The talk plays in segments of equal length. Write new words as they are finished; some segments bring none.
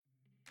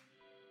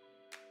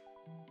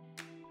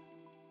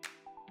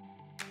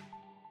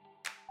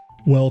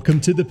Welcome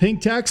to the Pink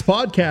Tax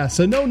Podcast,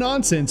 a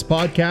no-nonsense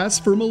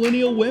podcast for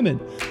millennial women,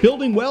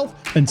 building wealth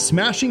and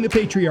smashing the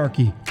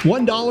patriarchy,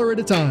 $1 at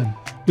a time,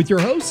 with your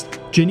hosts,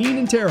 Janine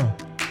and Tara.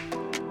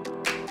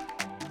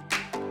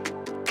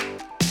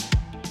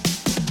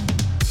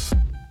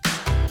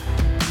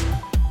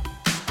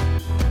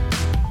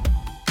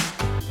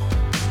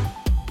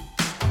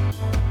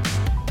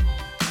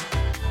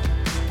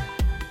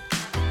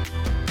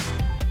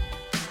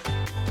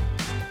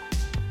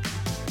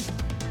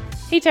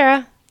 Hey,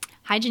 Tara.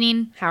 Hi,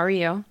 Janine. How are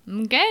you?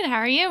 I'm good. How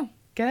are you?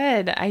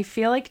 Good. I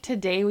feel like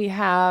today we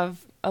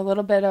have a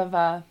little bit of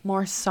a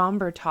more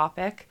somber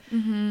topic,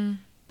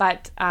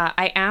 but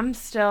I am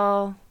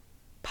still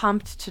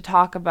pumped to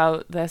talk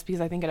about this because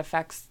I think it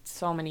affects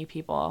so many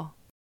people.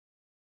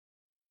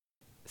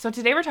 So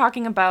today we're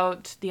talking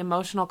about the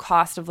emotional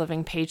cost of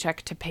living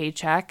paycheck to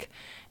paycheck,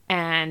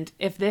 and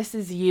if this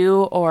is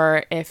you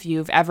or if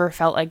you've ever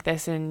felt like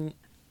this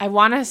I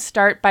want to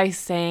start by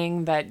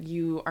saying that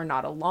you are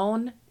not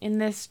alone in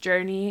this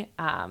journey.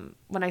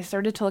 When I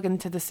started to look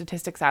into the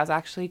statistics, I was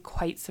actually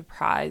quite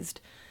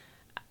surprised.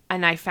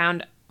 And I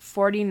found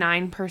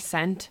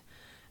 49%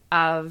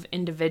 of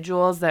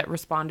individuals that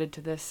responded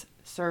to this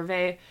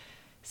survey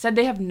said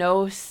they have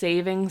no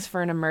savings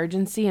for an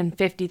emergency, and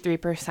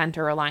 53%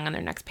 are relying on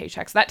their next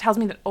paycheck. So that tells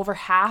me that over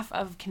half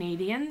of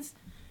Canadians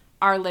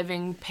are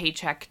living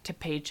paycheck to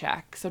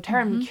paycheck. So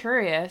Tara, I'm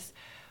curious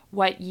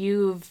what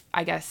you've,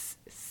 I guess,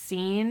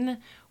 seen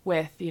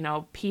with,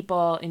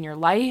 people in your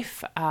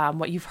life,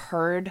 what you've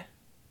heard.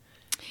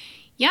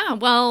 Yeah,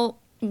 well,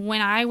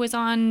 when I was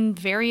on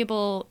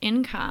variable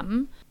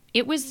income,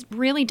 it was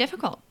really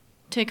difficult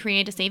to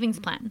create a savings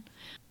plan.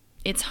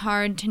 It's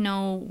hard to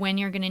know when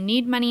you're going to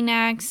need money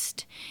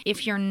next.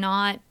 If you're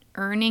not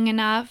earning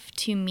enough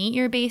to meet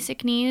your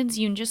basic needs,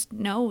 you just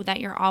know that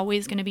you're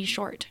always going to be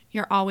short.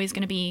 You're always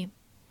going to be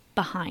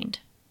behind.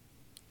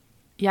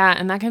 Yeah,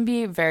 and that can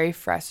be very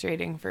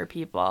frustrating for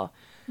people.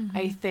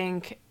 I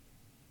think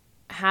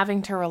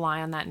having to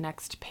rely on that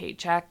next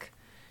paycheck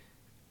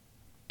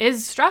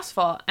is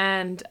stressful,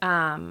 and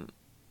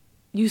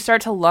you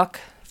start to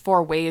look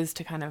for ways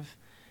to kind of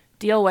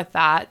deal with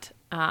that,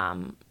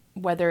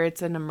 whether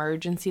it's an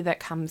emergency that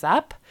comes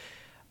up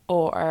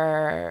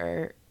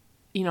or,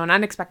 an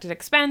unexpected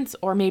expense,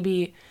 or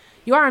maybe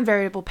you are on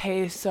variable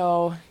pay,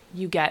 so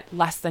you get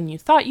less than you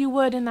thought you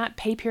would in that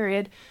pay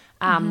period.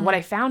 What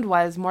I found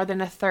was more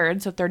than a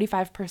third, so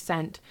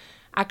 35%,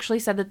 actually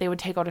said that they would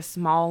take out a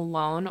small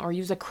loan or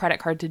use a credit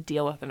card to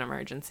deal with an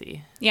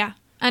emergency. Yeah.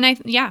 And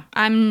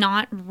I'm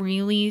not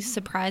really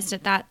surprised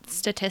at that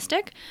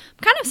statistic.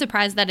 I'm kind of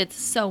surprised that it's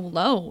so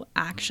low,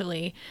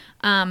 actually,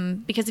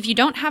 because if you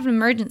don't have an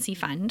emergency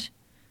fund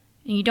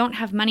and you don't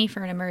have money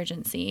for an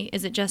emergency,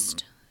 is it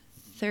just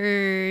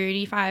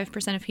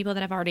 35% of people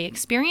that have already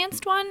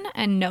experienced one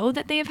and know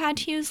that they have had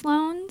to use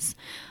loans?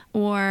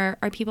 Or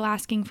are people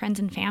asking friends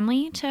and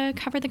family to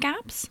cover the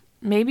gaps?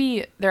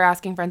 Maybe they're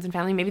asking friends and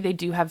family. Maybe they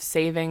do have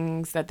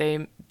savings that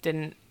they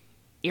didn't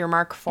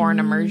earmark for an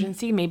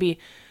emergency. Maybe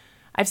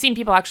I've seen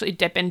people actually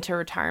dip into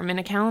retirement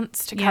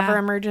accounts to cover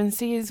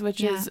emergencies,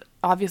 which is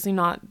obviously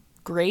not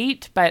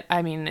great. But,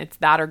 it's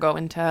that or go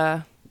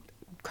into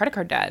credit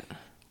card debt.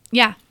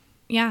 Yeah.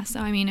 Yeah.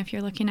 So, if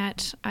you're looking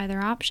at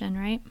either option,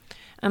 right?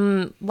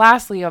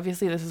 Lastly,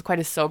 obviously, this is quite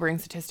a sobering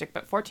statistic,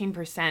 but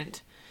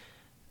 14%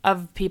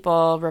 of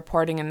people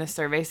reporting in this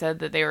survey said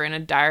that they were in a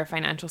dire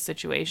financial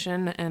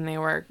situation and they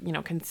were,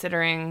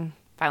 considering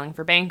filing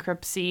for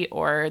bankruptcy,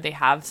 or they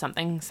have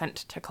something sent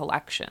to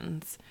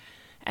collections.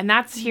 And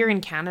that's here in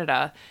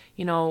Canada.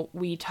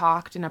 We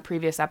talked in a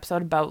previous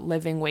episode about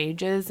living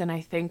wages, and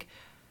I think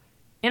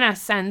in a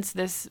sense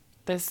this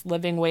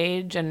living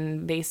wage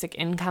and basic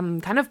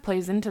income kind of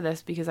plays into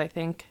this, because I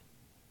think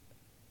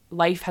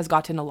life has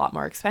gotten a lot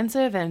more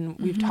expensive, and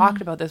we've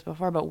talked about this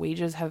before, but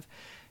wages have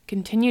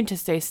continued to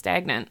stay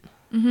stagnant.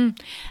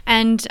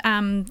 And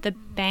the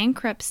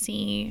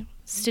bankruptcy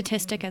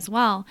statistic as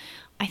well.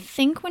 I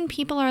think when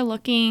people are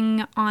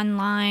looking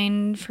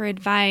online for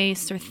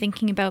advice or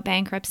thinking about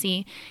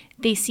bankruptcy,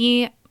 they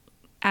see,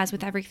 as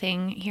with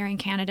everything here in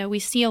Canada, we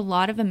see a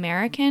lot of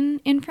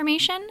American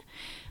information.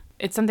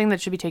 It's something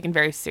that should be taken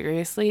very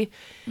seriously,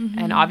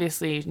 and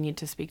obviously you need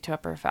to speak to a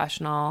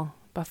professional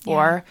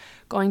before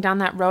going down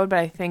that road. But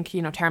I think,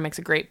 Tara makes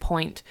a great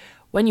point.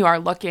 When you are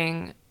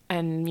looking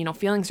and,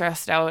 feeling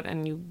stressed out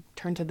and you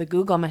turn to the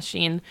Google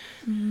machine,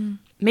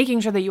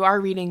 making sure that you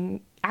are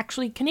reading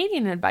actually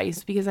Canadian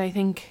advice, because I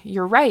think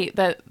you're right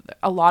that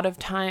a lot of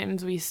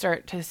times we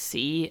start to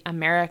see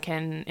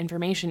American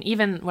information.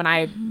 Even when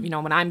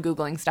when I'm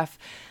Googling stuff,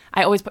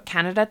 I always put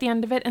Canada at the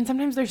end of it, and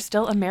sometimes there's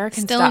still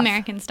American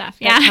stuff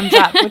that comes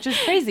up, which is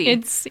crazy.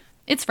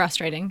 It's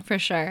frustrating for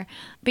sure.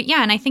 But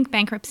yeah, and I think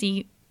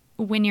bankruptcy,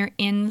 when you're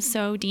in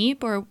so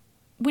deep or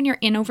when you're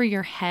in over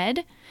your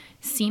head,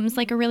 seems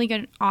like a really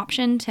good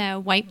option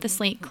to wipe the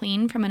slate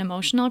clean from an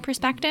emotional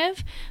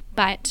perspective,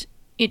 but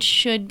it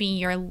should be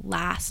your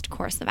last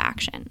course of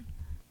action.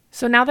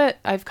 So now that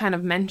I've kind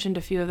of mentioned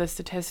a few of the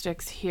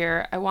statistics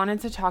here, I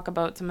wanted to talk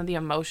about some of the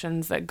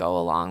emotions that go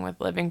along with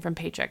living from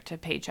paycheck to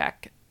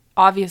paycheck.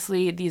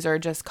 Obviously, these are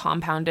just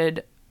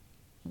compounded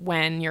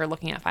when you're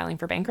looking at filing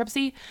for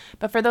bankruptcy.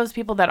 But for those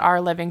people that are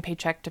living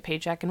paycheck to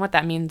paycheck, and what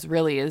that means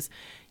really is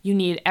you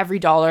need every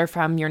dollar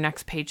from your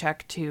next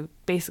paycheck to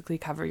basically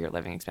cover your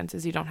living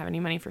expenses. You don't have any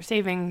money for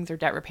savings or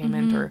debt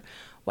repayment or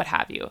what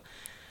have you.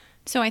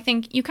 So I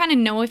think you kind of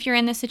know if you're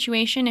in this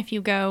situation if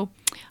you go,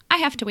 I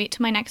have to wait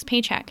till my next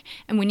paycheck.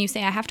 And when you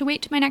say I have to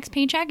wait till my next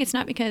paycheck, it's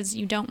not because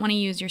you don't want to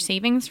use your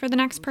savings for the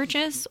next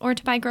purchase or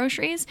to buy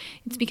groceries.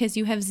 It's because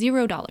you have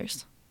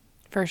 $0.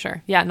 For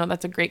sure. Yeah, no,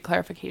 that's a great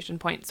clarification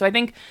point. So I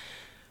think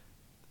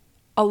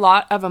a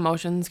lot of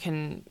emotions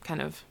can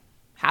kind of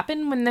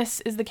happen when this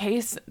is the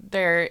case.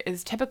 There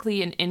is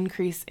typically an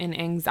increase in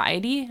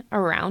anxiety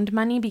around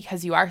money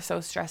because you are so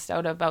stressed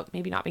out about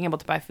maybe not being able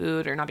to buy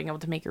food or not being able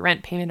to make your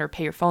rent payment or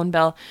pay your phone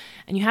bill.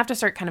 And you have to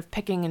start kind of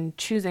picking and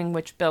choosing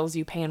which bills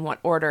you pay in what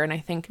order. And I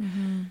think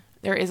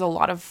there is a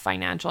lot of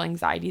financial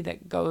anxiety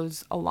that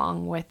goes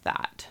along with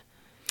that.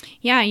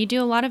 Yeah, you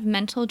do a lot of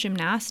mental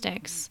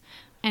gymnastics.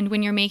 And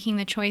when you're making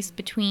the choice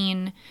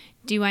between,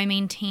 do I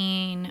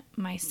maintain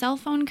my cell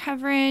phone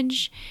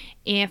coverage?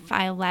 If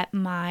I let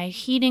my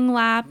heating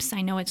lapse,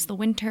 I know it's the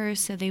winter,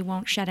 so they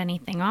won't shut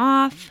anything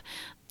off.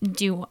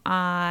 Do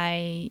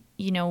I,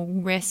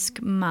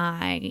 risk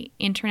my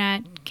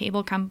internet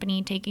cable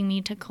company taking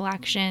me to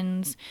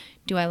collections?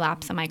 Do I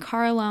lapse on my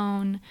car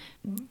loan?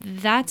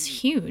 That's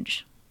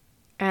huge.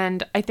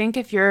 And I think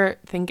if you're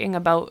thinking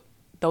about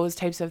those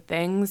types of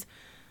things,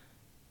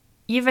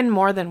 even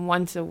more than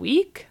once a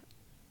week,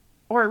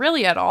 or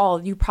really at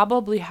all, you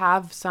probably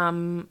have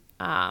some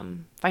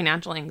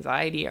financial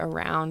anxiety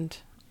around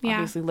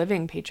obviously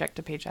living paycheck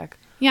to paycheck.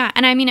 Yeah,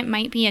 and I mean, it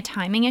might be a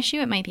timing issue.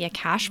 It might be a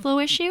cash flow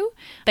issue.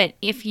 But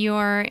if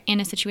you're in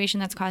a situation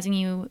that's causing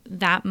you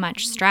that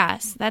much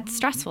stress, that's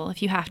stressful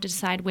if you have to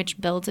decide which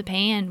bill to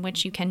pay and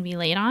which you can be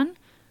late on.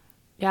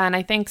 Yeah, and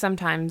I think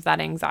sometimes that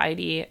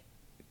anxiety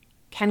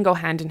can go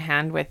hand in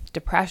hand with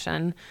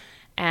depression.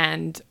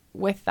 And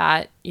with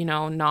that,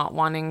 not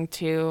wanting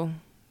to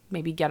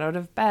maybe get out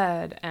of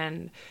bed,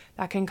 and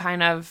that can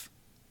kind of,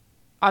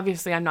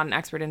 obviously I'm not an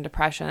expert in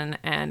depression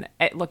and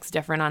it looks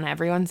different on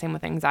everyone, same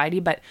with anxiety,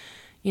 but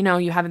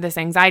you have this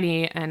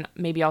anxiety and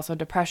maybe also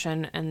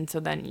depression, and so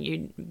then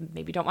you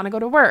maybe don't want to go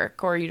to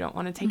work or you don't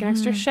want to take an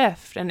extra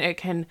shift, and it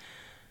can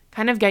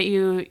kind of get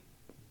you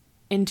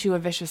into a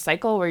vicious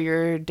cycle where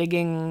you're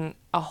digging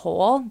a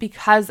hole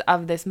because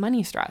of this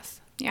money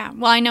stress. Yeah,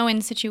 well, I know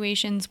in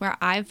situations where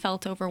I've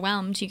felt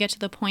overwhelmed, you get to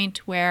the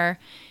point where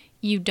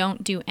you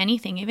don't do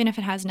anything, even if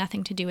it has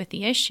nothing to do with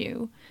the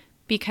issue,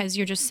 because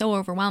you're just so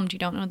overwhelmed, you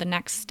don't know the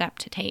next step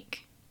to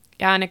take.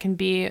 Yeah, and it can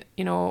be,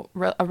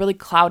 a really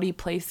cloudy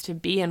place to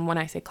be. And when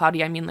I say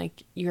cloudy, I mean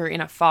like you're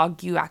in a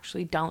fog. You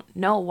actually don't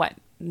know what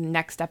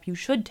next step you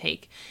should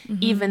take,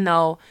 even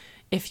though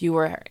if you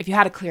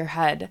had a clear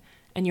head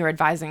and you were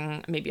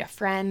advising maybe a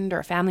friend or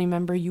a family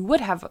member, you would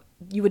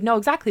know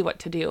exactly what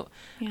to do.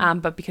 Yeah.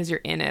 But because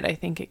you're in it, I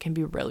think it can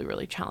be really,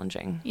 really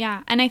challenging.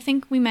 Yeah. And I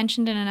think we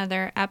mentioned in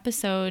another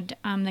episode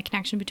the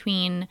connection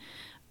between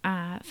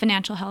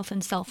financial health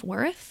and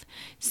self-worth.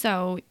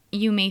 So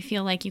you may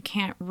feel like you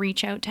can't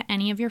reach out to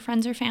any of your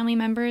friends or family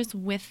members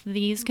with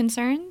these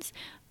concerns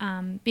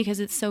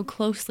because it's so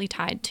closely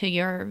tied to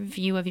your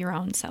view of your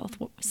own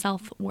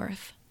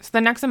self-worth. So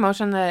the next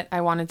emotion that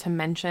I wanted to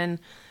mention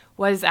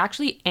was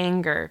actually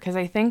anger, because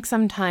I think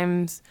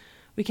sometimes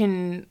we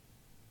can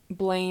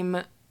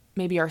blame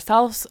maybe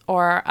ourselves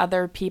or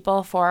other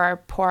people for our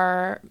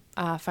poor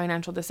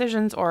financial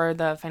decisions or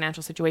the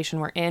financial situation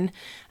we're in.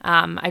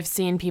 I've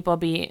seen people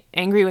be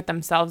angry with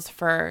themselves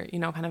for,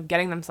 kind of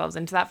getting themselves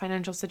into that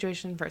financial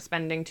situation, for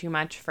spending too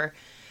much, for,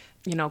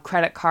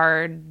 credit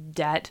card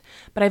debt.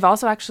 But I've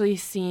also actually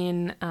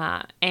seen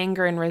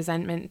anger and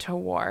resentment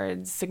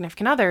towards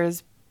significant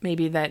others,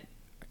 maybe that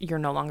you're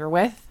no longer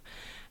with,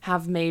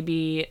 have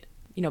maybe,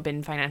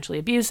 been financially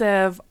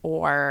abusive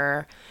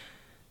or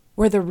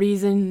were the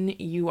reason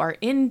you are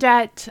in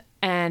debt.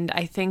 And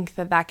I think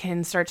that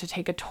can start to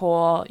take a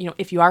toll.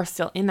 If you are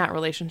still in that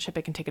relationship,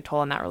 it can take a toll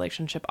on that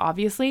relationship,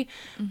 obviously.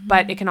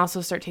 But it can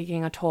also start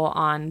taking a toll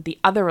on the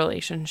other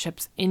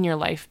relationships in your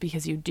life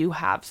because you do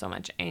have so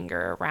much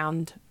anger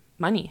around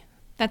money.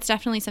 That's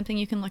definitely something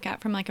you can look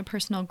at from like a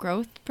personal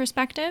growth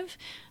perspective.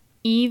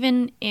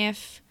 Even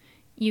if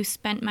you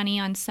spent money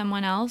on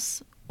someone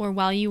else or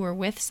while you were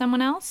with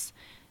someone else,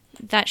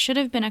 that should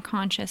have been a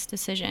conscious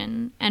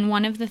decision. And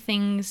one of the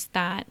things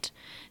that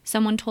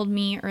someone told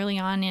me early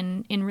on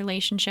in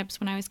relationships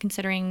when I was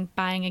considering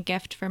buying a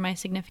gift for my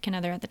significant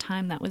other at the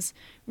time that was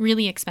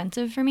really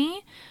expensive for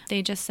me,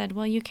 they just said,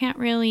 well, you can't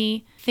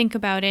really think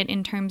about it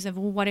in terms of,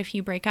 well, what if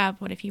you break up?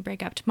 What if you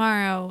break up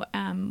tomorrow?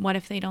 What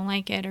if they don't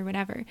like it or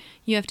whatever?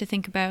 You have to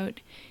think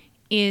about,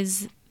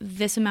 is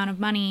this amount of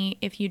money,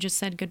 if you just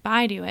said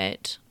goodbye to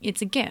it,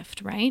 it's a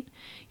gift, right?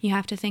 You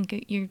have to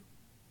think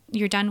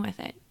you're done with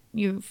it.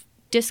 You've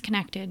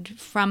disconnected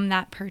from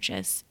that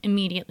purchase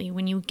immediately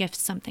when you gift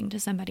something to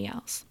somebody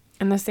else.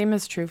 And the same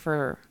is true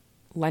for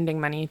lending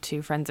money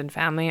to friends and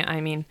family.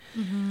 I mean,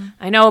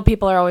 I know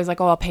people are always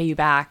like, oh, I'll pay you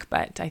back.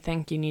 But I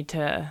think you need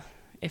to,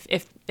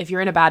 if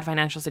you're in a bad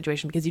financial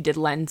situation because you did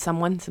lend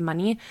someone some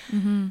money,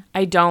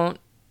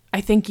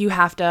 I think you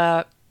have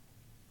to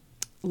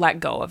let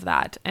go of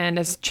that. And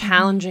as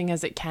challenging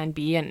as it can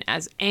be and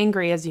as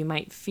angry as you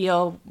might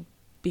feel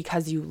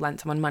because you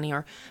lent someone money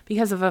or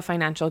because of a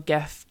financial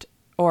gift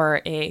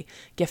or a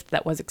gift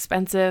that was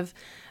expensive,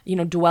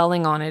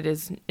 dwelling on it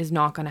is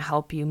not going to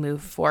help you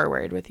move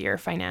forward with your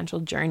financial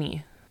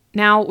journey.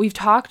 Now, we've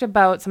talked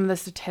about some of the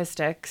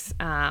statistics,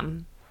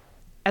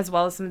 as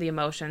well as some of the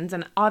emotions.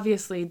 And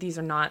obviously this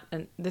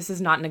is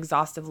not an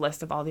exhaustive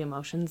list of all the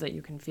emotions that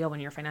you can feel when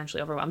you're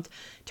financially overwhelmed.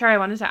 Tara, I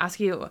wanted to ask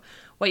you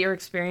what your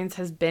experience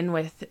has been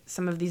with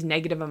some of these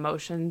negative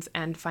emotions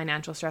and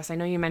financial stress. I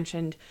know you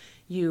mentioned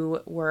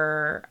you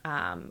were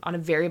on a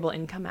variable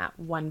income at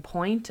one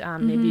point.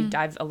 Maybe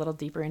dive a little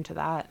deeper into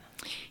that.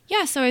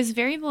 Yeah, so I was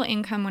variable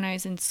income when I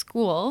was in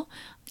school,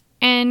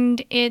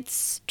 and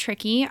it's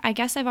tricky. I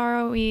guess I've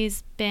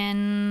always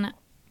been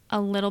a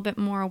little bit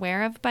more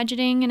aware of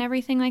budgeting and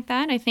everything like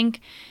that. I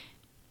think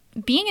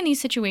being in these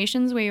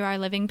situations where you are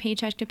living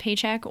paycheck to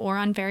paycheck or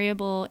on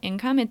variable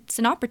income, it's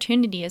an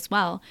opportunity as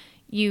well.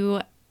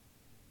 You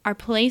are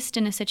placed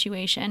in a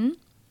situation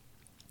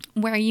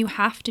where you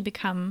have to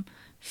become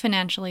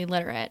financially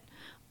literate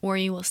or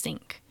you will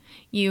sink.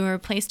 You are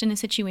placed in a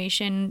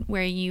situation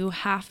where you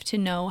have to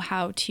know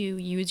how to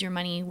use your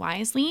money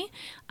wisely,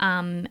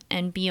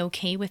 and be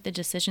okay with the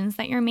decisions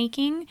that you're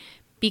making,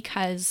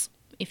 because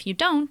if you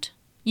don't,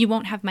 you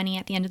won't have money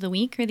at the end of the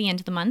week or the end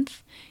of the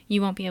month.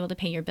 You won't be able to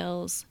pay your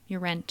bills,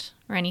 your rent,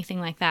 or anything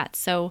like that.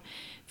 So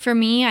for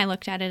me, I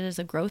looked at it as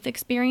a growth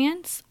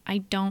experience. I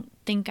don't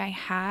think I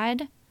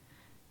had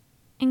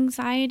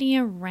anxiety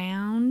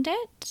around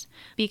it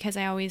because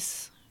I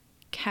always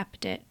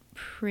kept it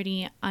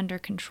pretty under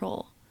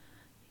control.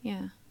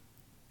 Yeah.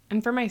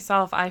 And for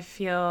myself, I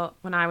feel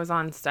when I was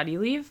on study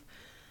leave,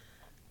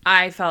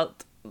 I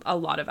felt a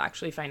lot of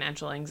actually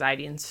financial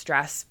anxiety and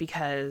stress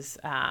because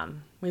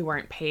we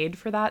weren't paid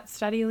for that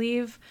study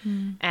leave.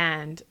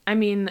 And I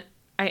mean,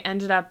 I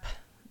ended up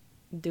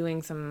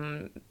doing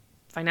some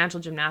financial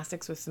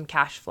gymnastics with some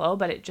cash flow,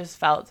 but it just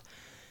felt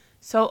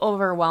so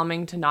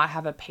overwhelming to not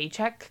have a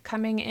paycheck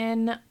coming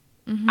in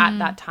at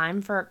that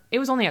time. It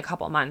was only a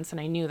couple months,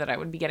 and I knew that I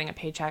would be getting a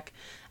paycheck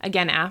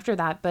again after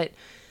that, but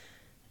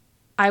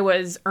I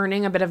was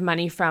earning a bit of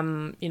money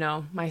from,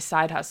 my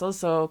side hustle.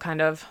 So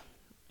kind of,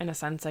 in a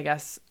sense, I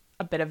guess,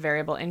 a bit of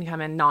variable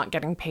income and not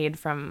getting paid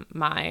from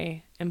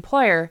my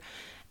employer.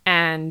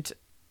 And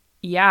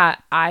yeah,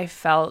 I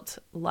felt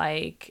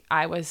like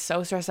I was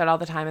so stressed out all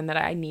the time and that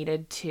I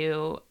needed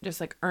to just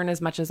like earn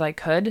as much as I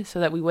could so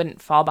that we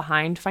wouldn't fall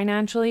behind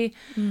financially.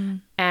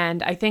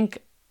 And I think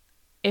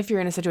if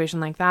you're in a situation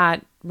like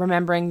that,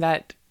 remembering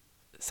that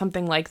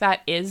something like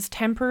that is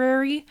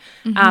temporary.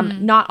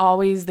 Not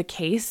always the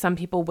case. Some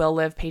people will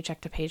live paycheck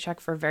to paycheck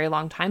for a very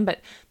long time, but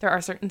there are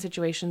certain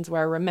situations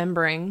where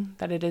remembering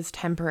that it is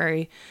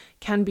temporary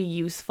can be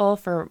useful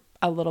for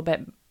a little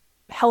bit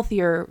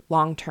healthier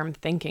long-term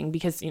thinking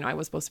because, I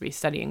was supposed to be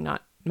studying,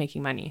 not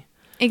making money.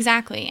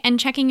 Exactly. And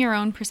checking your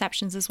own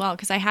perceptions as well,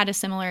 because I had a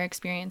similar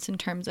experience in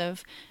terms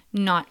of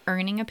not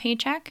earning a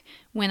paycheck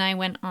when I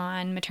went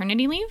on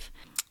maternity leave.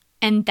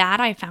 And that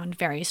I found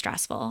very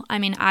stressful. I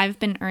mean, I've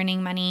been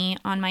earning money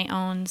on my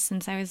own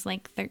since I was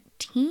like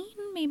 13,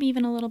 maybe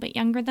even a little bit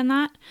younger than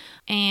that.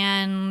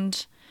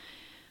 And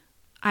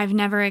I've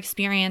never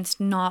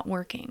experienced not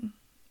working.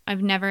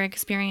 I've never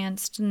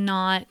experienced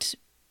not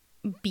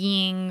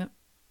being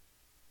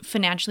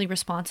financially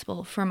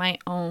responsible for my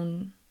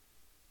own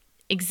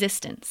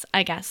existence,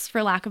 I guess,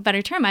 for lack of a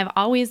better term. I've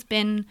always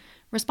been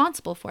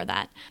responsible for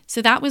that.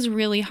 So that was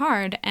really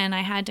hard. And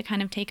I had to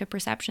kind of take a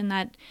perception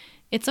that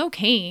it's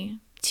okay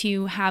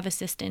to have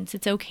assistance.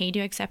 It's okay to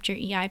accept your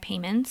EI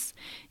payments.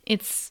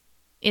 It's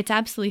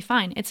absolutely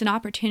fine. It's an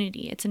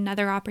opportunity. It's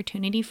another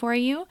opportunity for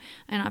you,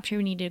 an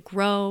opportunity to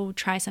grow,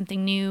 try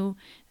something new,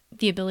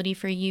 the ability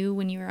for you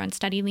when you're on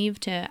study leave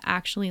to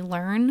actually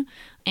learn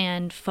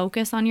and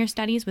focus on your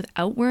studies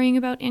without worrying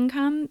about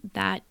income.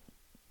 That,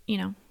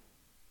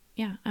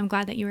 yeah, I'm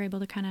glad that you were able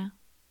to kind of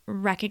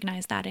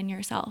recognize that in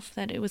yourself,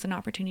 that it was an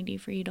opportunity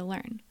for you to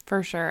learn.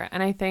 For sure.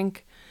 And I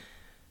think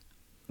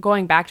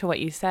going back to what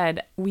you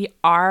said, we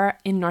are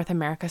in North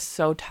America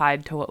so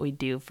tied to what we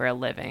do for a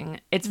living.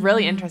 It's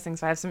really interesting.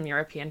 So I have some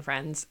European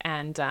friends,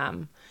 and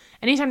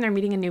anytime they're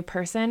meeting a new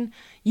person,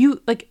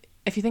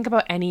 if you think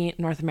about any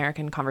North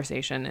American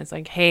conversation, it's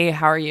like, hey,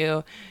 how are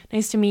you?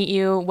 Nice to meet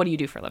you. What do you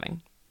do for a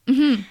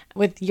living?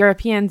 With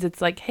Europeans,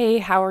 it's like, hey,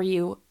 how are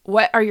you?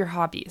 What are your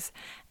hobbies?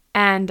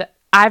 And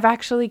I've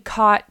actually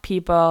caught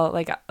people,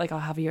 like I'll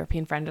have a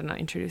European friend and I'll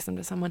introduce them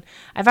to someone.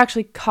 I've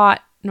actually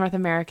caught North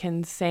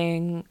Americans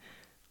saying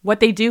what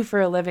they do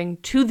for a living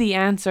to the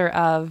answer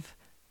of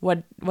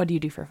what do you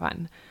do for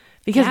fun?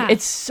 Because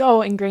it's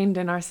so ingrained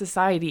in our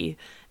society.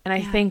 And I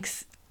think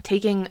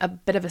taking a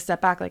bit of a step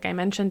back, like I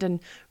mentioned,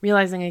 and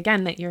realizing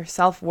again that your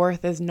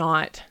self-worth is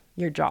not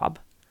your job.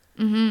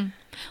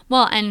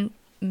 Well, and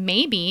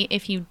maybe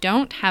if you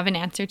don't have an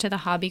answer to the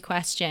hobby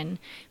question,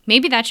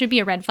 maybe that should be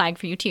a red flag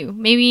for you too.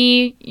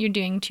 Maybe you're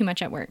doing too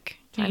much at work.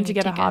 Time to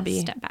get a hobby.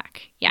 Step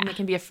back. Yeah. And it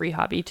can be a free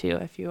hobby too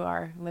if you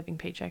are living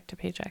paycheck to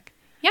paycheck.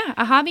 Yeah,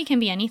 a hobby can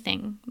be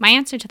anything. My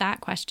answer to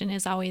that question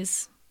is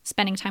always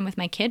spending time with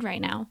my kid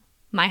right now.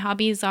 My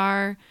hobbies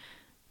are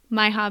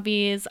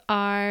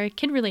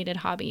kid-related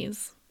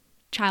hobbies,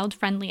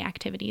 child-friendly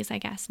activities, I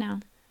guess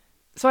now.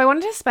 So I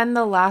wanted to spend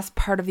the last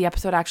part of the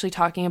episode actually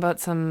talking about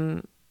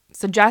some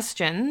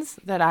suggestions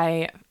that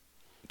I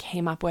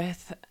came up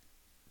with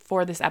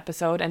for this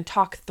episode and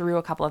talk through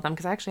a couple of them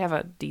because I actually have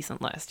a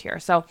decent list here.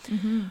 So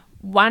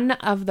one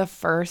of the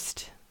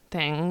first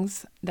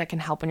things that can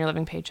help when you're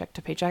living paycheck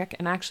to paycheck,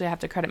 and actually I have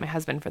to credit my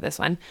husband for this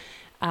one,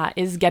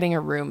 is getting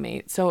a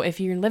roommate. So if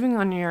you're living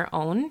on your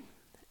own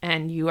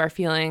and you are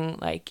feeling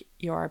like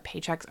your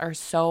paychecks are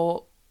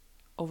so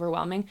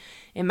overwhelming,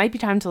 it might be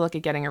time to look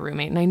at getting a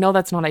roommate. And I know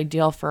that's not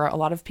ideal for a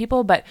lot of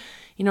people, but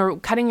you know,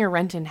 cutting your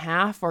rent in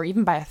half or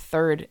even by a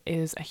third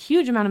is a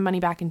huge amount of money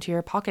back into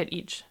your pocket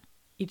each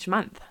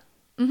month.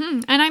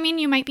 And I mean,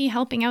 you might be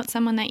helping out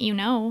someone that you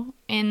know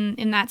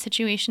in that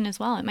situation as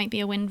well. It might be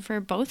a win for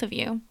both of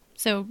you.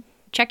 So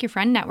check your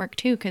friend network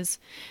too, because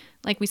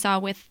like we saw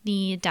with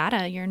the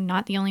data, you're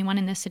not the only one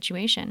in this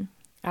situation.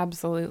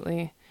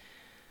 Absolutely.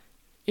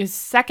 The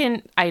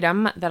second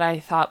item that I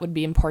thought would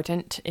be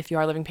important if you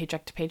are living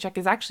paycheck to paycheck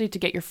is actually to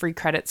get your free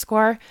credit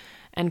score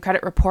and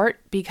credit report,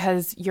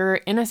 because you're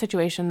in a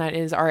situation that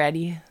is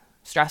already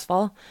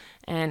stressful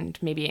and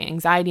maybe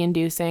anxiety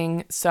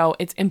inducing. So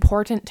it's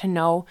important to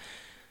know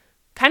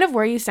kind of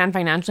where you stand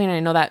financially. And I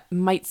know that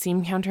might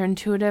seem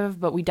counterintuitive,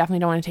 but we definitely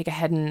don't want to take a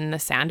head in the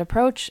sand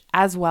approach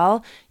as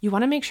well. You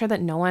want to make sure that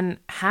no one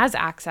has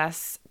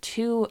access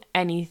to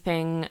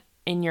anything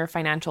in your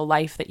financial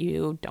life that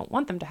you don't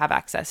want them to have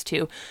access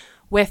to.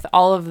 With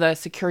all of the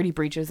security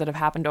breaches that have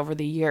happened over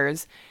the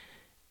years,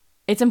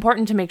 it's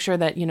important to make sure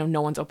that, you know,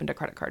 no one's opened a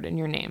credit card in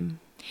your name.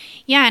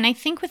 Yeah, and I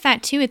think with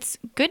that too, it's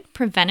good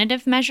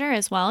preventative measure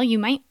as well. You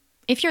might,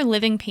 if you're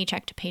living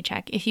paycheck to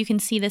paycheck, if you can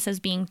see this as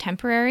being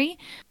temporary,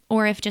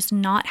 or if just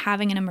not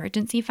having an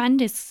emergency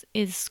fund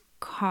is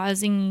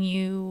causing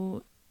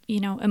you, you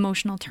know,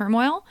 emotional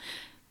turmoil,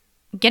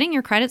 getting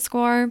your credit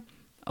score,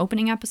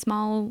 opening up a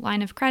small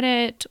line of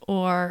credit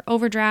or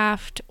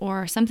overdraft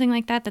or something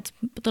like that that's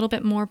a little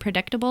bit more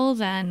predictable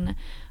than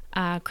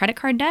credit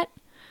card debt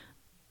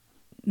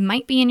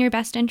might be in your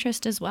best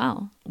interest as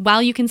well,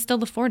 while you can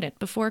still afford it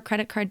before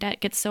credit card debt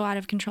gets so out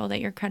of control that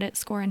your credit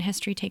score and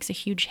history takes a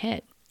huge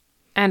hit.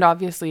 And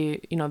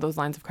obviously, you know, those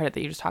lines of credit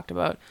that you just talked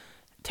about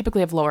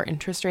typically have lower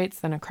interest rates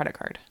than a credit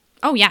card.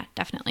 Oh yeah,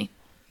 definitely.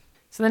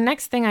 So the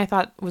next thing I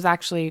thought was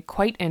actually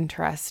quite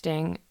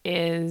interesting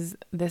is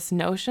this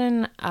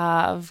notion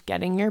of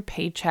getting your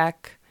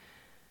paycheck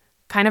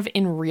kind of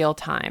in real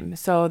time.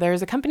 So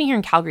there's a company here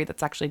in Calgary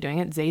that's actually doing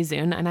it,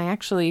 Zayzoon, and I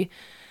actually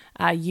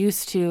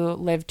used to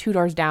live 2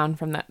 doors down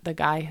from the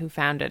guy who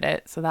founded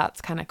it, so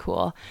that's kind of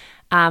cool.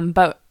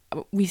 But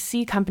we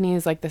see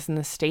companies like this in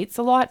the States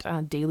a lot.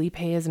 Daily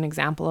Pay is an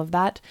example of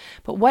that.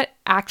 But what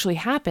actually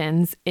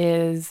happens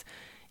is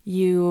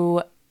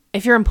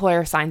if your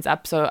employer signs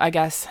up, so I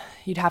guess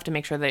you'd have to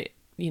make sure that,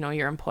 you know,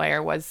 your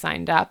employer was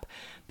signed up,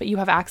 but you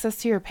have access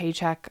to your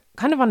paycheck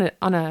kind of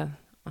on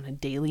a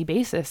daily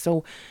basis.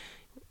 So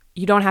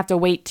you don't have to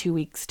wait 2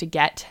 weeks to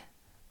get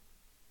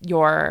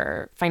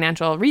your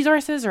financial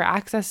resources or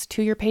access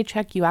to your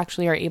paycheck. You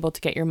actually are able to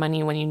get your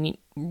money when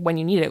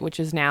you need it, which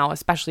is now,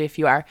 especially if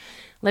you are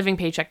living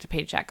paycheck to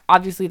paycheck.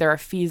 Obviously, there are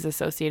fees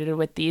associated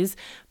with these,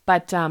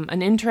 but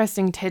an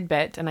interesting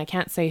tidbit, and I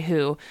can't say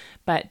who,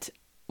 but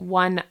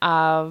one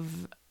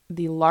of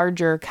the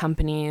larger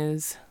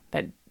companies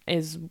that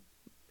is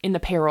in the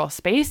payroll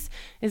space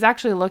is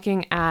actually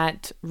looking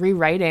at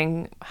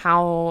rewriting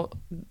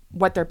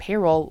what their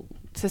payroll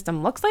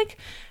system looks like,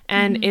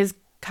 and is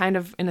kind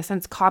of, in a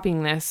sense,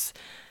 copying this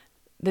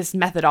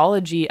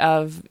methodology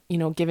of, you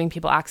know, giving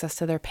people access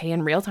to their pay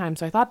in real time.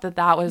 So I thought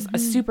that was a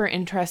super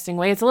interesting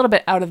way. It's a little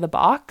bit out of the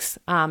box,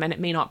 and it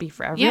may not be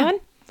for everyone.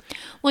 Yeah.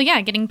 Well,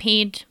 yeah, getting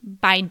paid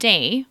by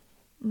day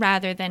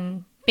rather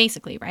than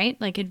basically, right?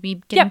 Like it'd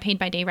be getting paid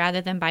by day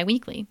rather than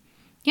bi-weekly.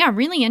 Yeah,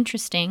 really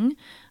interesting.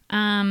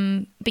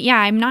 But yeah,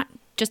 I'm not,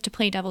 just to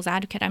play devil's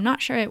advocate, I'm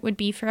not sure it would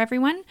be for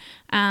everyone.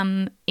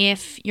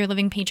 If you're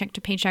living paycheck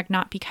to paycheck,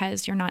 not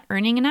because you're not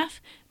earning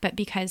enough, but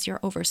because you're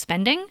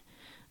overspending,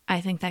 I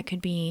think that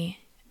could be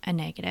a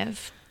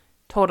negative.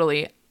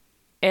 Totally.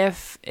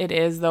 If it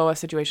is, though, a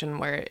situation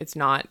where it's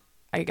not,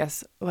 I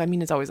guess, well, I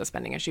mean, it's always a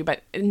spending issue,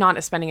 but not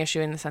a spending issue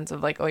in the sense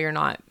of like, oh, you're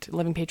not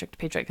living paycheck to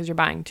paycheck because you're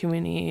buying too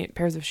many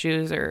pairs of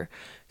shoes or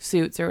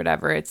suits or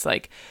whatever. It's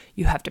like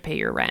you have to pay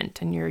your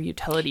rent and your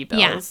utility bills.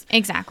 Yeah,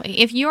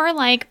 exactly. If you're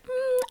like,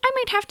 I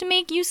might have to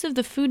make use of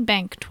the food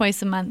bank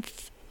twice a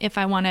month if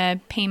I want to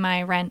pay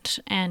my rent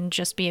and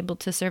just be able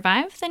to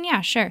survive, then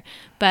yeah, sure.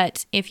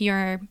 But if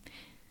you're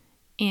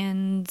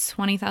in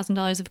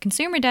 $20,000 of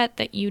consumer debt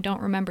that you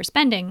don't remember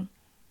spending,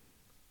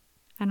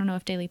 I don't know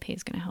if Daily Pay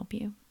is going to help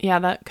you. Yeah,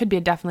 that could be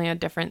definitely a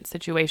different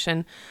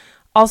situation.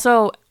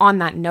 Also, on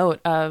that note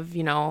of,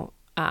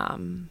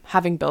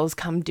 having bills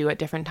come due at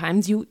different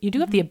times, you do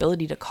have the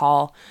ability to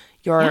call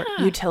your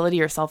utility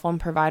or cell phone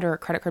provider or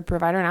credit card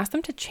provider and ask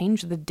them to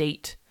change the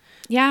date.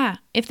 Yeah.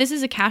 If this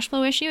is a cash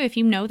flow issue, if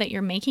you know that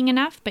you're making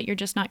enough, but you're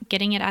just not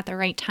getting it at the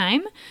right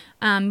time,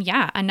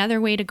 another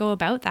way to go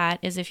about that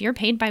is if you're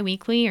paid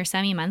biweekly or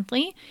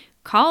semi-monthly,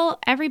 call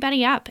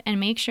everybody up and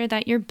make sure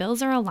that your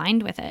bills are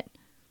aligned with it.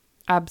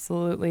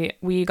 Absolutely.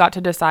 We got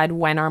to decide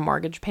when our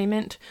mortgage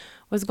payment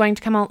was going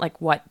to come out, like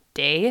what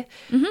day.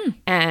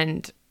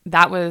 And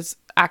that was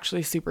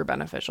actually super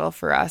beneficial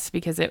for us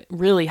because it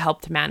really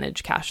helped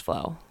manage cash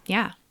flow.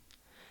 Yeah.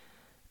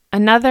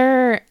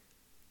 Another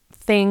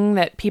thing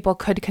that people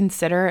could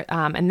consider,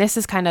 and this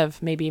is kind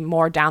of maybe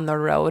more down the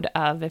road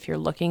of if you're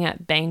looking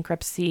at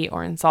bankruptcy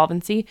or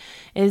insolvency,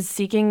 is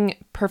seeking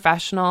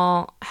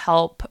professional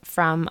help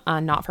from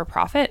a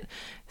not-for-profit.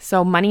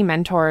 So Money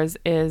Mentors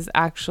is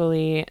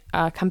actually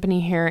a company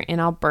here in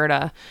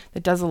Alberta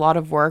that does a lot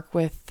of work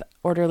with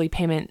orderly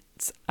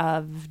payments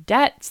of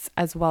debts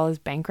as well as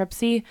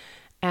bankruptcy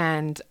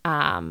and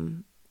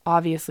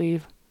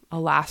obviously a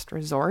last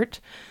resort,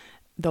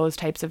 those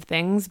types of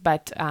things.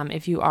 But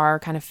if you are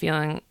kind of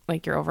feeling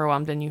like you're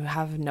overwhelmed and you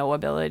have no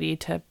ability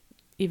to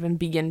even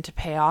begin to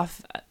pay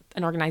off,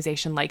 an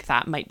organization like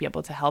that might be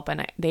able to help,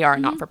 and they are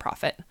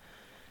not-for-profit.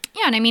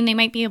 Yeah, and I mean, they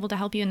might be able to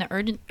help you in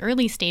the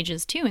early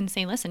stages too and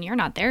say, listen, you're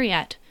not there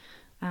yet.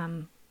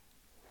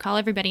 Call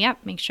everybody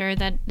up, make sure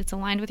that it's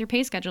aligned with your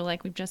pay schedule,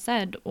 like we've just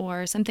said,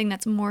 or something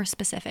that's more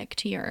specific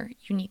to your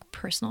unique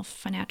personal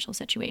financial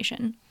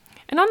situation.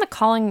 And on the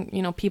calling,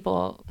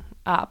 people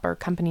up or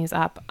companies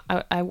up,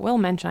 I will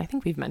mention, I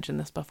think we've mentioned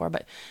this before,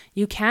 but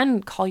you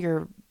can call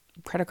your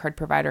credit card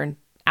provider and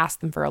ask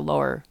them for a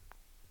lower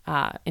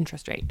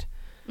interest rate.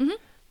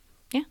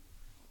 Yeah.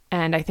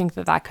 And I think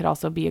that could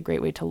also be a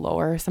great way to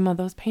lower some of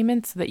those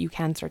payments so that you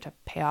can start to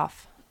pay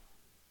off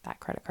that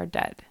credit card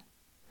debt.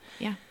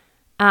 Yeah.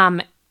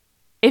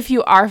 If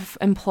you are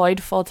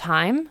employed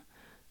full-time,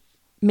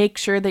 make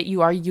sure that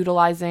you are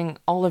utilizing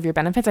all of your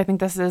benefits. I think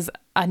this is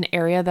an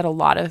area that a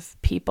lot of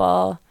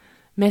people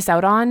miss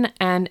out on.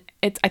 And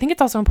I think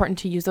it's also important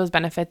to use those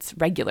benefits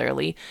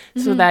regularly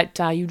so that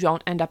you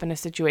don't end up in a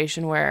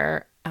situation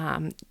where,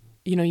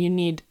 you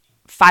need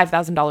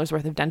 $5,000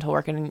 worth of dental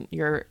work and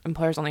your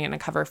employer's only going to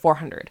cover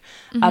 $400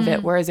 of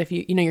it. Whereas if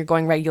you're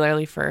going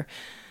regularly for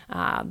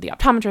the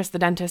optometrist, the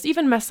dentist,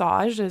 even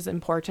massage is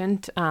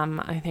important.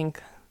 I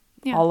think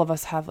all of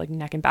us have like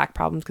neck and back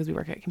problems because we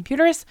work at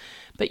computers,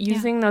 but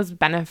using those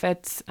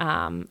benefits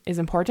is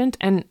important.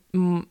 And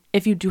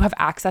if you do have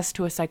access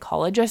to a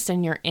psychologist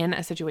and you're in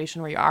a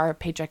situation where you are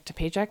paycheck to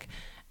paycheck,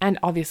 and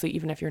obviously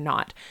even if you're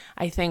not,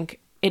 I think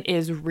it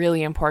is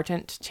really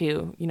important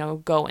to,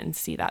 go and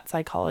see that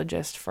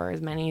psychologist for as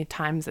many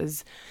times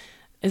as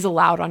is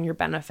allowed on your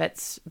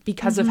benefits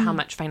because of how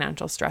much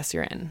financial stress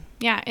you're in.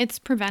 Yeah, it's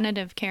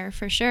preventative care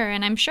for sure.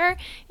 And I'm sure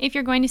if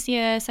you're going to see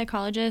a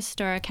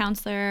psychologist or a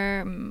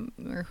counselor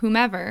or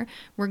whomever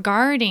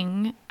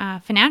regarding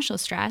financial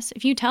stress,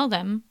 if you tell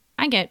them,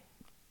 I get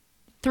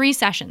 3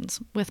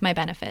 sessions with my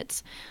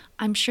benefits,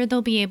 I'm sure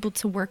they'll be able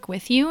to work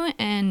with you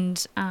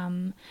and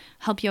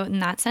help you out in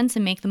that sense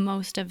and make the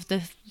most of the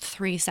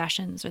 3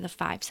 sessions or the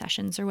 5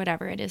 sessions or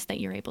whatever it is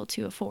that you're able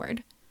to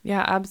afford.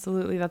 Yeah,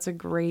 absolutely. That's a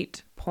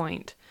great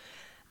point.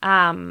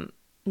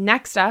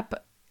 Next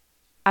up,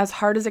 as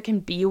hard as it can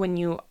be when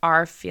you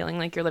are feeling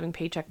like you're living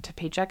paycheck to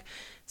paycheck,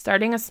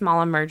 starting a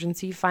small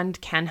emergency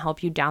fund can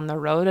help you down the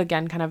road.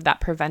 Again, kind of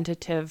that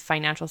preventative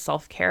financial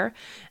self-care.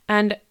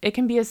 And it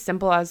can be as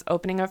simple as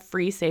opening a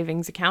free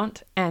savings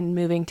account and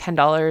moving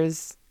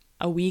 $10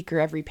 a week or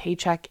every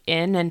paycheck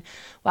in. And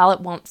while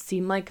it won't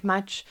seem like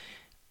much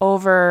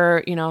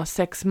over,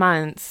 6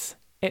 months,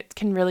 it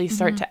can really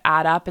start to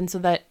add up. And so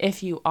that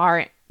if you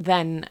are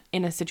then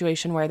in a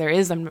situation where there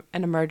is an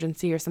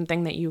emergency or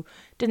something that you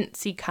didn't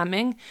see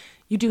coming,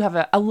 you do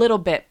have a little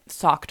bit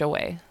socked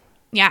away.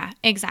 Yeah,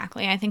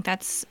 exactly. I think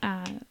that's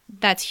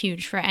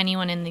huge for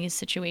anyone in these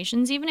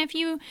situations. Even if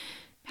you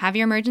have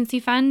your emergency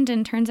fund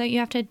and turns out you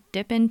have to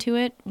dip into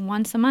it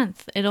once a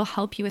month, it'll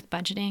help you with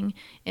budgeting.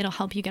 It'll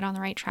help you get on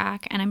the right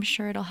track. And I'm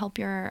sure it'll help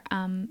your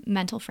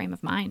mental frame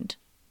of mind.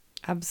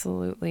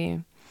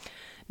 Absolutely.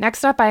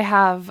 Next up, I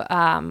have,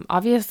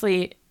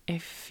 obviously,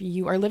 if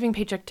you are living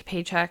paycheck to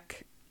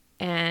paycheck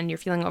and you're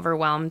feeling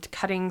overwhelmed,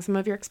 cutting some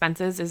of your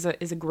expenses is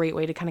a great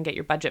way to kind of get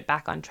your budget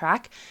back on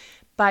track.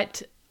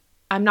 But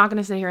I'm not going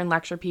to sit here and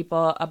lecture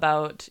people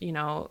about,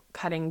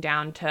 cutting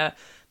down to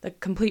the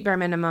complete bare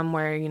minimum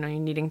where, you're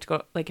needing to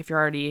go, like if you're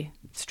already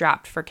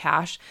strapped for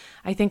cash.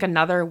 I think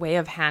another way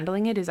of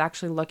handling it is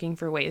actually looking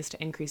for ways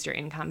to increase your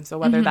income. So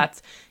whether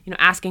that's,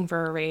 asking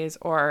for a raise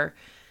or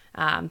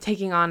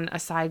taking on a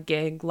side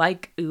gig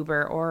like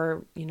Uber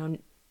or,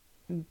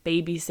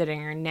 babysitting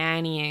or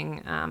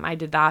nannying. I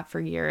did that for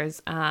years.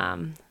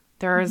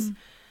 There's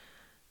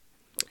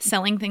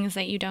selling things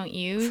that you don't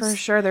use. For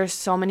sure. There's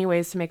so many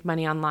ways to make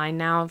money online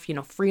now.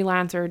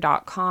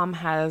 Freelancer.com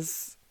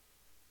has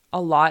a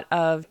lot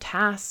of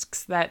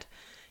tasks that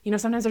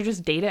sometimes they're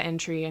just data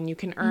entry and you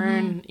can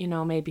earn,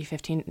 maybe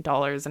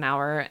 $15 an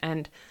hour,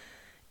 and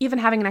even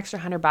having an extra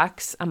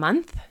 $100 a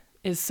month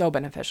is so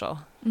beneficial.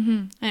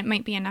 And it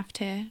might be enough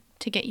to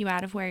get you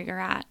out of where you're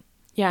at.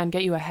 Yeah, and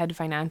get you ahead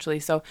financially.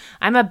 So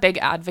I'm a big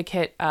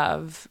advocate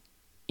of,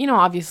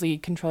 obviously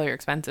control your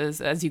expenses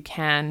as you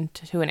can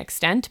to an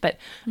extent, but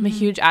I'm a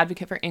huge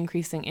advocate for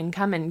increasing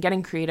income and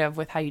getting creative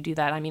with how you do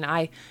that. I mean,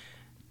 I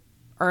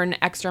earn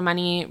extra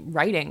money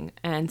writing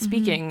and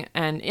speaking,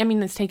 and I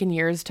mean, it's taken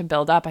years to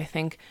build up. I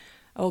think,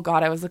 oh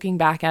God, I was looking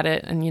back at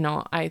it, and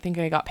I think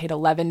I got paid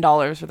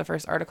 $11 for the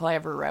first article I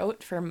ever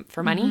wrote for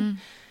money.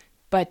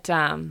 But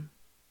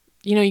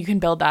you can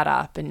build that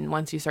up, and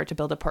once you start to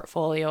build a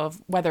portfolio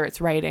of whether it's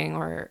writing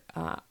or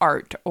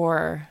art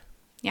or...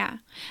 Yeah.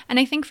 And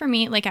I think for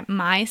me, like at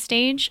my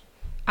stage,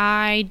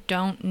 I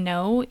don't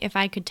know if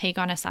I could take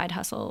on a side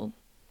hustle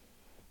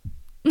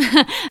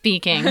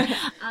speaking.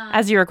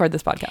 As you record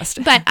this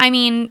podcast. But I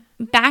mean,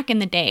 back in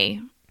the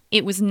day,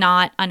 it was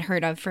not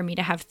unheard of for me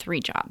to have 3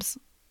 jobs,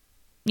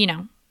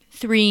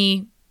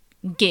 3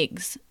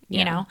 gigs,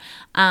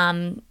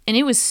 and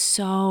it was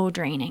so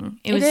draining.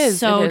 It was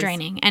so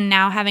draining. And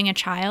now having a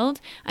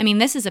child, I mean,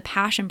 this is a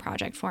passion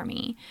project for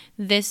me.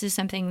 This is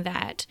something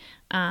that,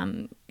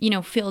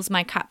 fills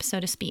my cup, so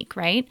to speak,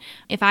 right?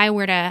 If I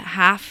were to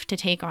have to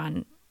take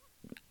on,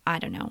 I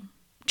don't know,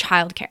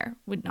 childcare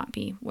would not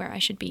be where I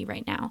should be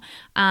right now.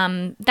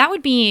 That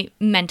would be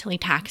mentally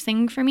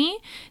taxing for me.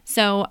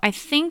 So I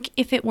think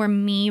if it were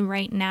me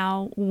right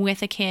now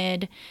with a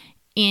kid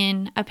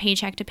in a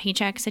paycheck to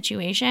paycheck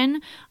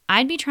situation,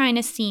 I'd be trying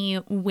to see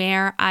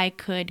where I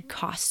could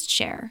cost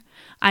share.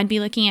 I'd be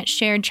looking at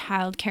shared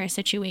childcare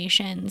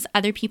situations,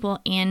 other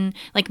people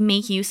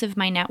make use of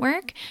my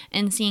network,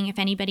 and seeing if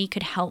anybody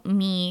could help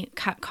me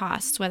cut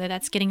costs, whether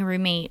that's getting a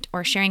roommate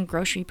or sharing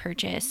grocery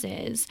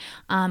purchases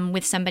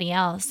with somebody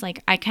else.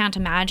 Like, I can't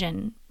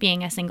imagine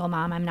being a single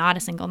mom. I'm not a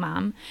single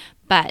mom.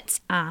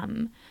 But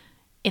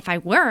if I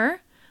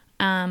were,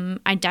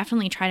 I'd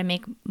definitely try to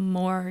make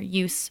more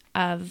use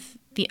of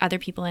the other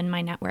people in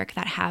my network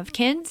that have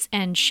kids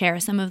and share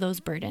some of those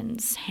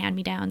burdens,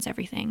 hand-me-downs,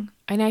 everything.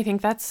 And I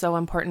think that's so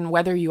important,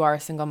 whether you are a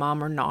single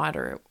mom or not,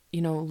 or,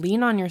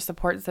 lean on your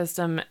support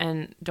system,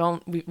 and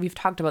we've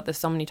talked about this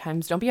so many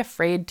times, don't be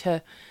afraid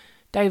to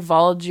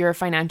divulge your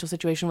financial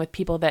situation with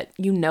people that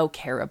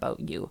care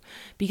about you,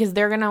 because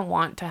they're going to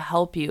want to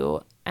help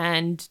you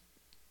and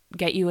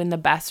get you in the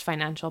best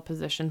financial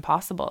position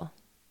possible.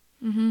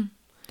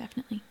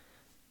 Definitely.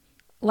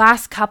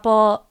 Last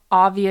couple,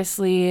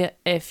 obviously,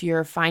 if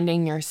you're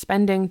finding you're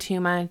spending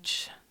too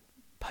much,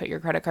 put your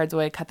credit cards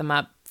away, cut them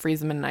up, freeze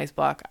them in an ice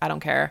block. I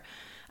don't care.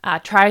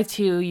 Try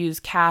to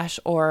use cash,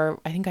 or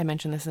I think I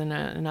mentioned this in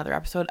another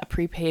episode, a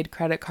prepaid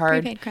credit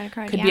card.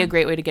 Could be a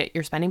great way to get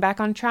your spending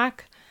back on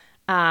track.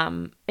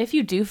 If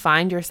you do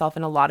find yourself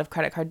in a lot of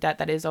credit card debt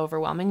that is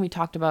overwhelming, we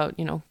talked about,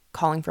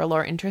 calling for a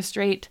lower interest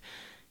rate.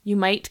 You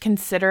might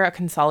consider a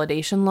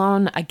consolidation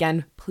loan.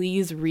 Again,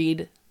 please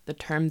read the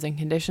terms and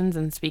conditions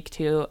and speak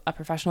to a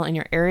professional in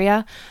your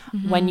area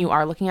when you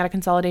are looking at a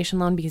consolidation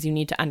loan, because you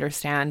need to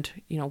understand,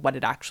 what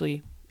it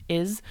actually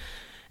is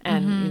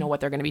and, what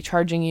they're going to be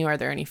charging you. Are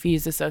there any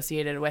fees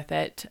associated with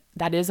it?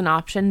 That is an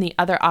option. The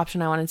other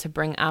option I wanted to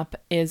bring up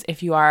is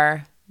if you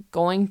are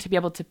going to be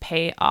able to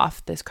pay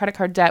off this credit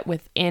card debt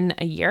within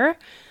a year,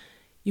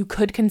 you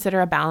could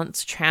consider a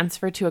balance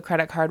transfer to a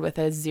credit card with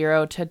a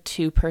 0 to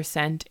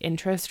 2%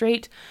 interest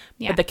rate.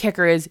 Yeah. But the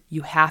kicker is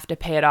you have to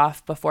pay it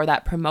off before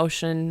that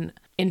promotion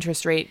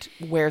interest rate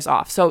wears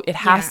off. So it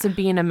has to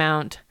be an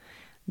amount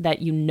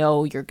that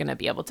you're going to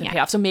be able to pay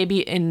off. So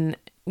maybe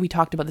we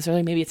talked about this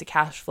earlier, maybe it's a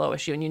cash flow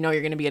issue and you're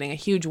going to be getting a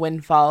huge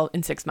windfall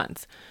in 6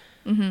 months.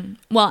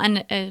 Well,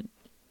 and a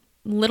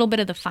little bit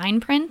of the fine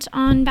print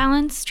on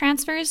balance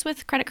transfers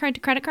with credit card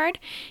to credit card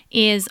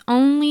is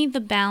only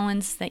the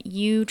balance that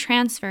you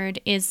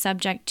transferred is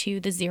subject to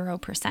the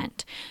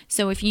 0%.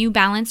 So if you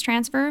balance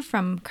transfer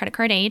from credit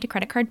card A to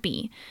credit card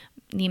B,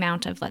 the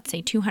amount of, let's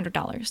say,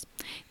 $200,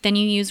 then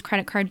you use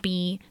credit card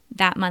B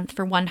that month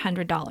for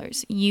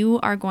 $100.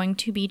 You are going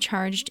to be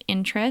charged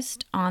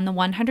interest on the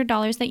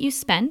 $100 that you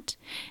spent,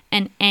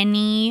 and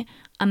any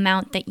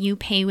amount that you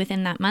pay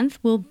within that month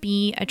will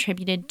be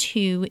attributed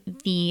to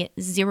the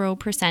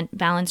 0%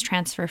 balance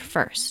transfer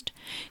first.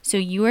 So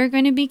you are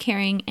going to be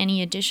carrying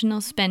any additional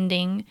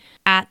spending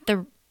at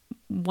the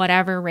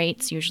whatever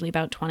rates, usually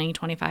about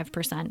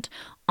 20-25%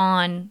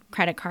 on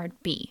credit card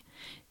B.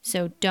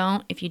 So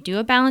if you do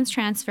a balance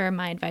transfer,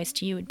 my advice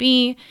to you would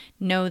be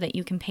know that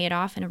you can pay it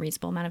off in a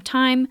reasonable amount of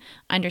time,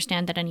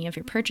 understand that any of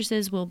your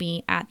purchases will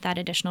be at that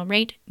additional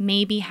rate,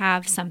 maybe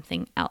have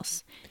something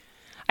else.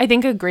 I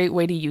think a great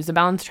way to use a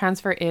balance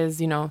transfer is,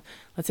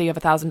 let's say you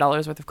have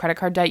 $1,000 worth of credit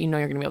card debt, you're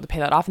going to be able to pay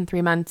that off in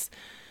 3 months.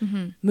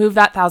 Move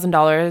that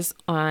 $1,000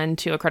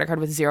 onto a credit card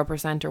with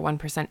 0% or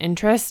 1%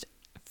 interest,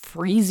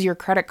 freeze your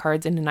credit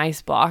cards in an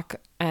ice block.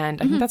 And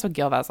I think that's what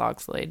Gail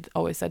Vaslogslade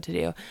always said to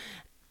do.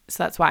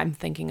 So that's why I'm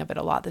thinking of it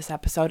a lot this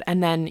episode.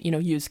 And then,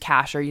 use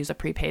cash or use a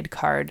prepaid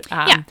card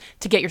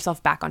to get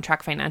yourself back on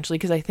track financially,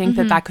 because I think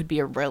that could be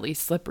a really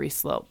slippery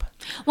slope.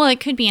 Well, it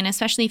could be. And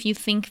especially if you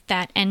think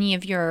that any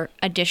of your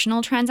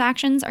additional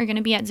transactions are going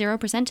to be at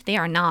 0%, they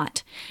are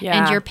not. Yeah.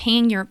 And you're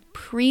paying your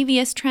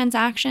previous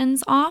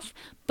transactions off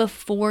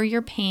before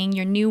you're paying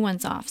your new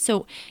ones off.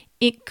 So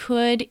it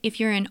could, if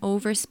you're an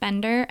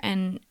overspender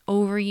and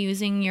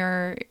overusing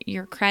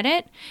your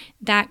credit,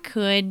 that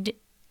could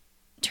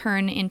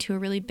turn into a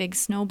really big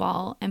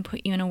snowball and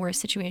put you in a worse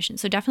situation.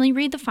 So definitely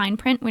read the fine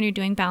print when you're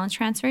doing balance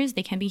transfers.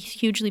 They can be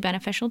hugely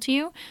beneficial to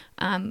you,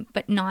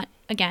 but not,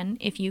 again,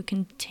 if you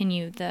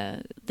continue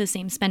the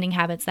same spending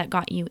habits that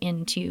got you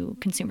into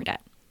consumer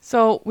debt.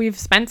 So we've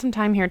spent some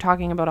time here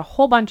talking about a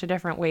whole bunch of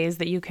different ways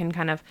that you can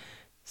kind of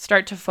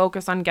start to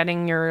focus on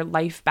getting your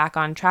life back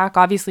on track.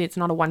 Obviously, it's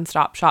not a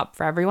one-stop shop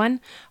for everyone.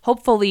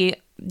 Hopefully,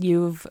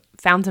 you've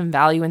found some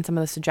value in some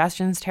of the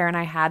suggestions Tara and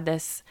I had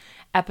this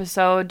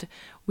episode.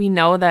 We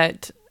know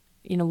that,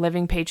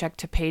 living paycheck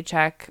to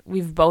paycheck,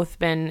 we've both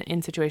been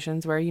in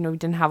situations where, we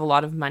didn't have a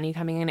lot of money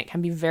coming in. It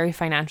can be very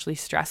financially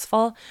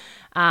stressful.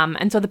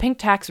 And so the pink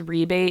tax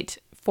rebate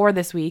for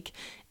this week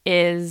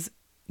is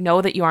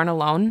know that you aren't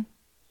alone.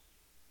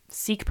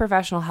 Seek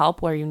professional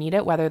help where you need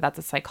it, whether that's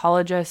a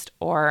psychologist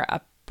or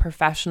a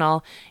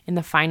professional in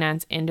the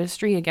finance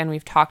industry. Again,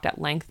 we've talked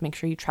at length. Make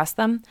sure you trust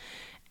them.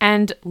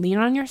 And lean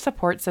on your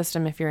support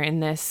system if you're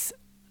in this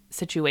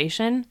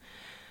situation.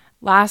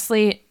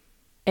 Lastly,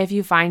 if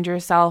you find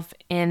yourself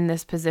in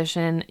this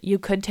position, you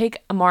could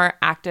take a more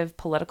active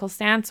political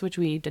stance, which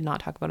we did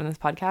not talk about in this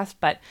podcast,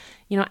 but,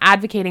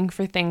 advocating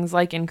for things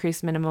like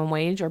increased minimum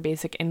wage or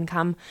basic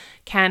income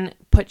can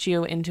put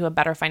you into a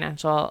better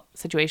financial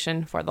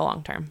situation for the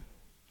long term.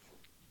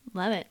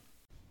 Love it.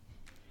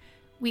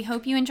 We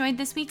hope you enjoyed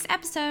this week's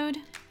episode.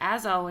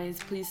 As always,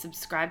 please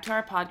subscribe to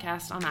our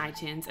podcast on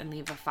iTunes and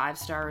leave a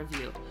 5-star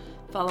review.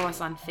 Follow us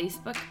on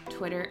Facebook,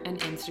 Twitter, and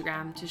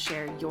Instagram to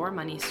share your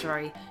money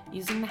story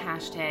using the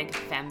hashtag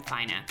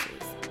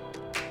FemFinances.